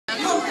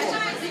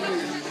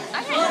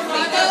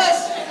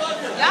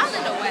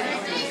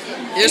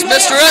Here's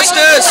Mr.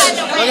 Estes.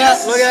 Look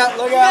out, look out,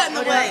 look out,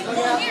 look out, look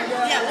out.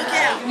 Yeah, look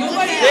out.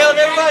 Dale,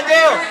 everybody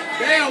down.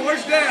 Dale,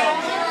 where's Dale?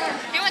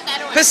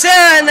 Put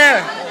Sarah in there.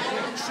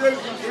 Shoot,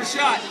 your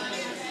shot.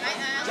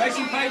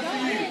 Jason paid for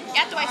you. You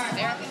have to wait for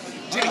Sarah.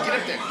 Jimmy, get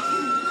up there.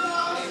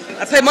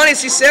 I pay money to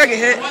see Sarah get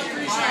hit.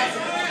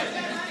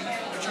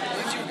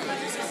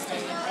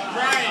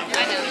 Brian.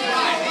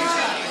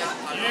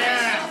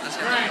 Yeah, that's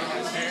right.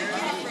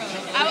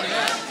 I would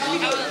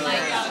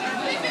like.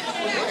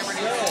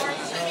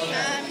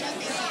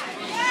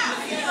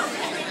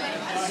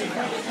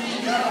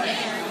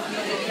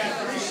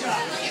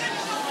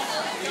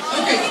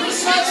 Okay, 3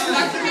 shots for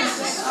Dr.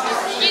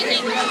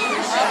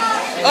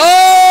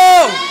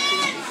 Oh!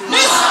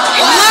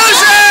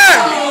 Loser!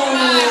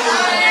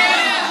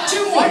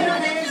 2-1.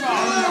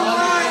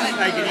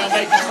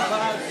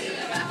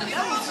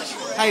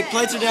 Hey,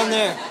 plates are down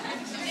there.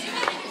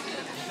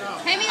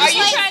 Are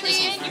you trying to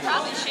win? You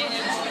probably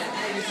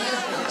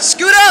should.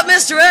 Scoot up,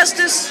 Mr.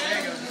 Estes.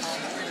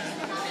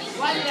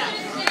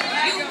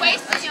 You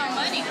wasted your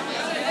money.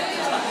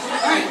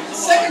 Alright,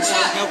 second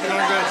shot. Helping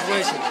our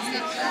graduation.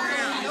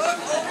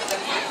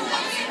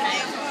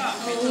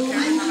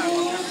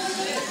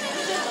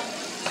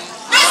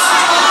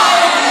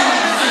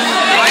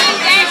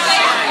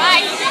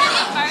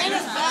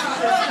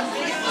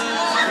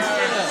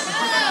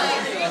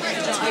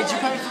 Did you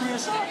pay for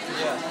yourself?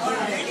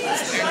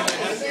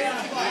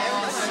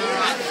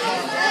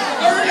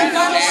 Third and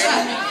final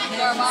shot.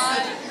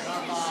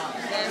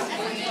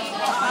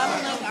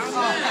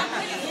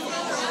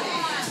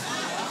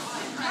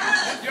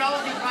 Y'all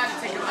will be glad to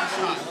take another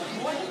shot.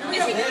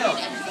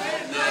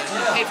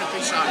 Pay for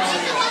 3 shots.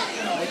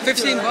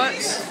 $15.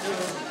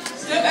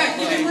 Step back,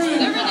 give him room.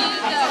 You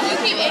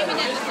keep aiming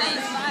at the same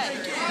spot.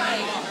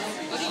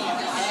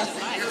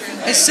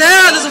 Hey,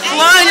 Sarah, there's a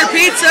fly in your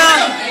pizza.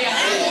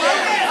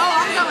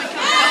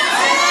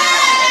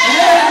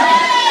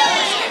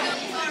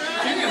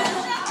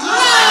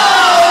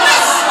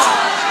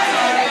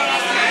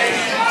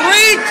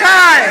 Three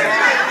times.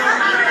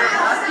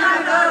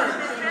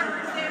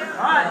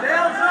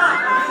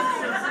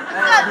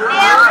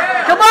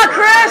 Come on,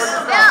 Chris.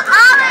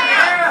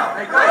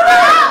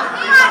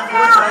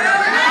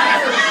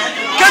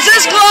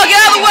 Coach's Claw, get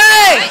out of the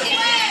way.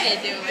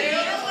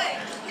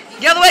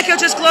 Get out of the way,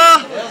 Coach's Claw.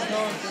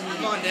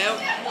 Come on, Dale.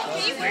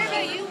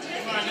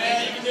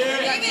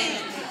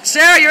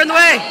 Sarah, you're in the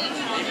way.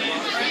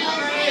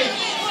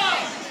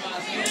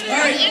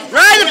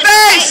 Right in the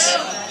face.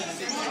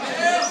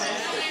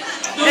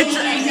 He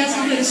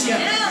hasn't hit us yet.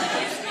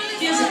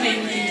 He hasn't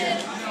made me yet.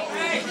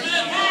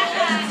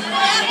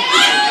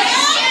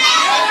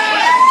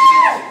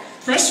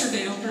 Pressure,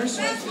 Dale.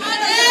 Pressure.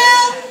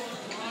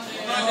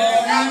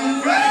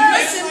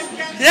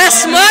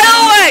 Yes, smile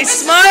away.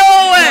 Smile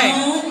away.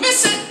 Don't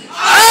miss it.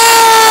 Oh!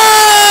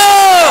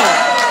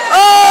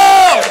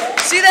 Oh!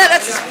 See that?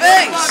 That's his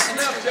face.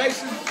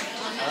 Jason.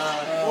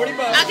 $40.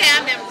 Okay,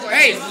 I'm never recording.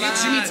 Hey,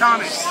 Jimmy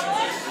Thomas.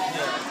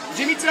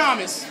 Jimmy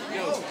Thomas.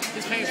 Yo,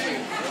 he's paying for you.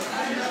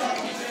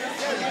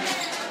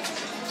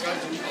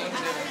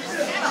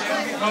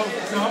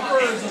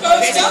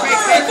 Coach Jumper,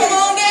 come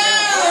on down.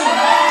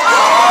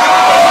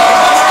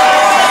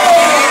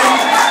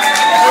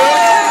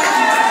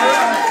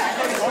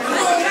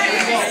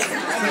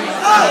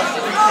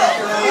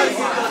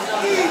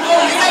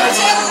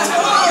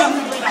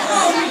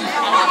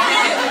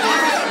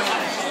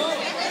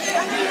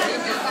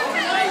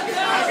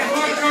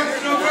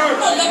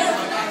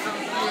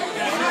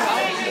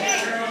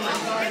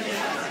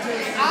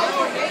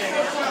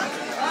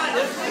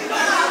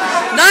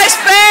 Nice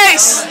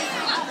face.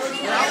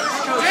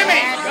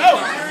 Jimmy, go.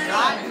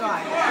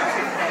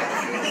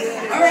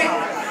 All right.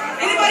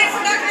 Anybody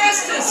for Dr.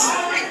 Estes?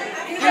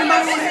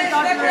 Anybody for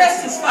Dr.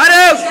 Estes? I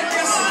do.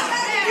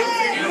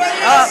 Anybody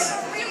else?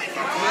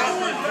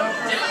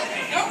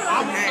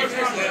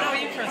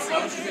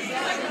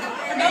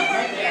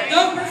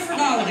 Dumper for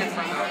dollar.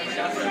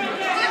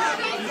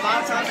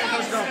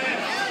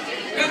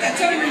 Got that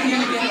tongue ring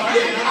again.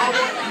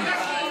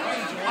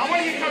 I want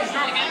to get Coach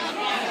Dumper.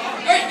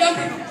 All right,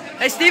 Dumper.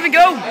 Hey, Steven,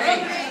 go.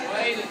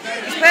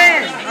 He's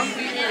paying.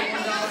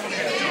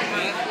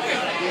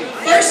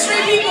 First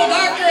 3 people,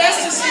 Dr.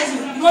 Estes says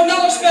 $1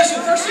 special.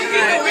 First 3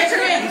 people, raise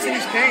your hand. He said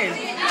he's paying.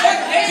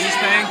 He's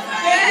paying.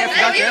 Yeah, for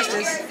Dr.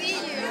 Estes.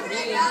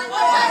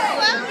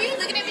 Were you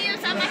looking at me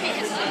or something? I can't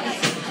just see.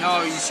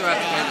 No, you still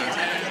have to pay there.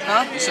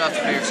 Huh? You still have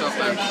to pay yourself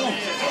there. You'll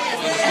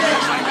just give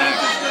your money back.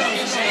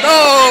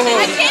 No!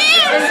 I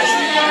can't!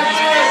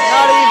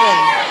 Not even.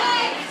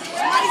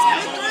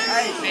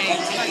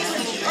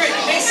 All right,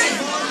 Mason.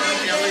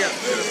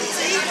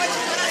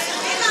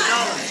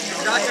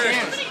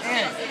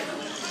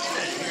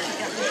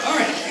 All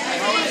right.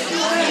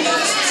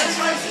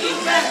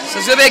 So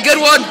it's going to be a good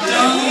one.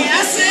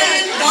 Mason.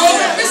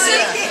 Don't miss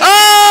it.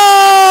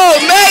 Oh,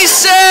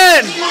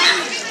 Mason!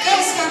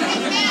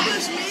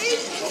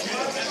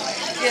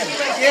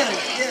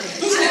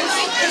 Who's next?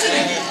 What's your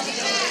name?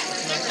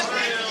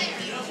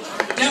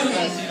 Devin.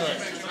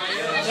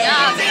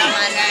 Yeah,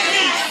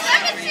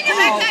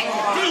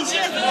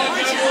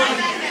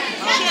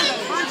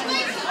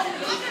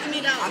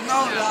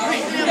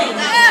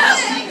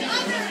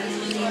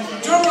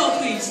 Drum roll,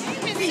 please. You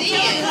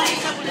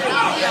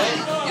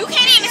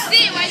can't even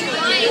see it while you're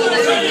lying.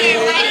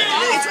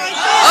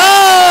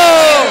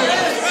 Oh!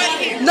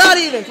 Not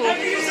even.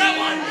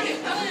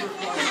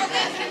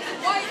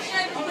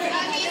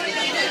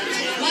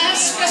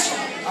 Last special.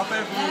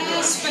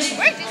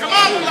 Come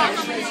on,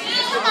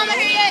 Mama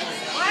here yet?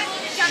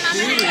 Mama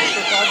here yet?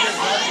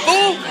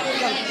 Boom!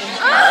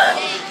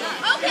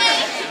 Okay.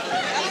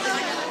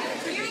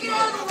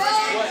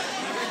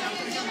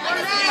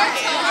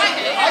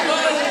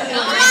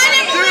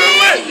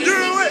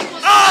 do it!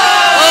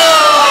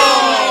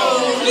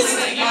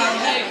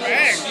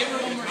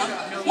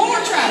 One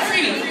more try.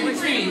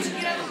 Free.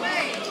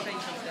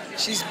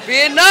 She's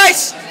being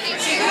nice.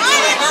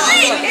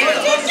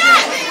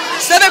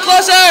 Step it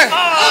closer.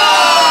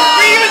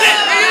 Reuse it!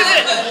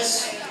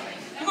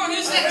 Come on,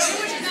 who's next?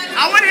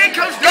 I want to hit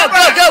Coach Go.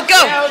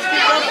 Jumper!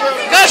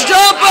 Coach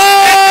Jumper.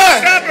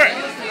 Jumper!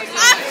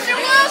 Officer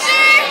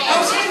Wilson! That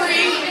was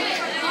free.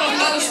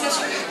 Another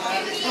special.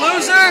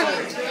 Loser.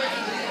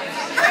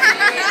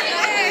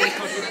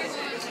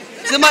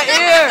 It's in my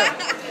ear.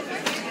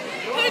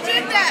 Who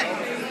did that?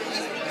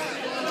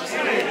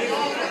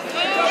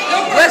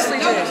 Wesley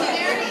did.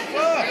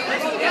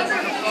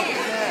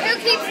 Who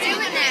keeps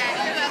doing that?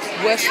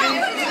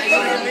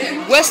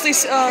 Wesley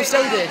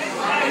Stone did.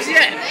 Who's he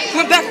at?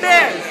 Come back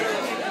there.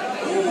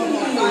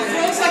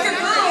 Looks like a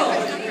girl.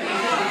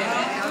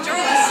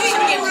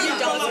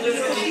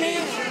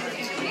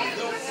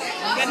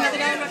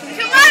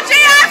 Come on, J.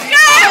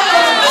 Oscar!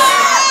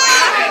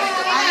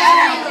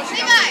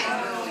 Levi!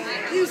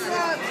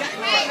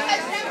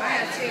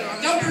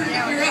 Dumper,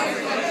 you're up.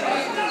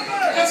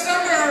 Coach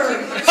Dumper.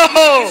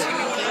 Oh.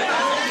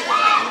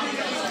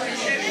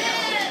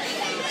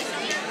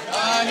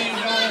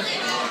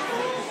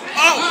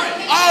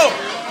 Oh!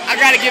 I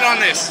gotta get on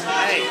this.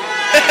 Hey.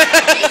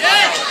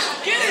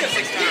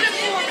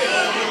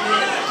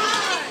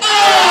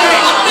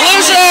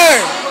 Loser.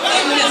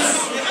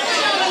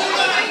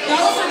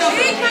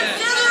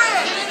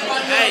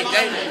 Hey,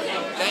 David.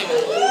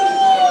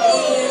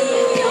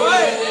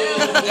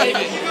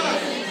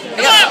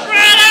 Come on,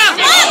 brother!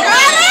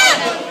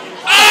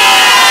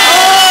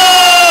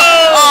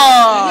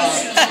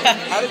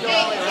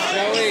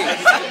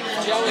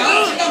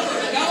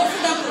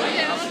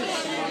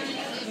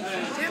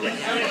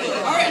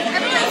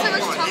 Everyone's so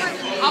much taller than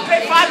me. I'll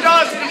pay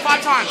 $5 for them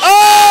 5 times. Oh!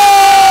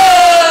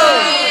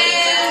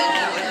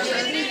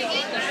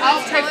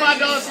 I'll take $5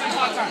 for them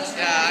 5 times.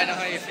 Yeah, I know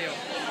how you feel.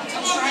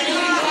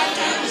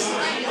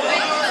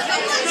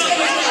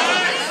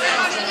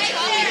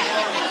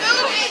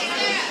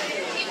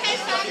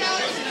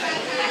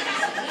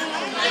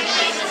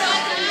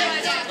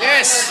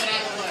 Yes.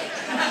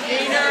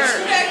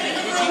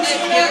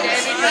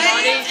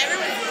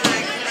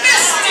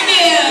 Missed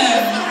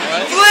again.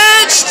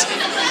 Flinched.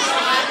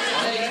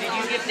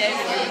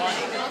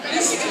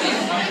 Missed again.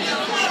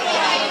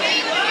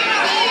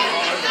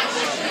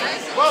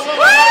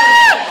 Whoa.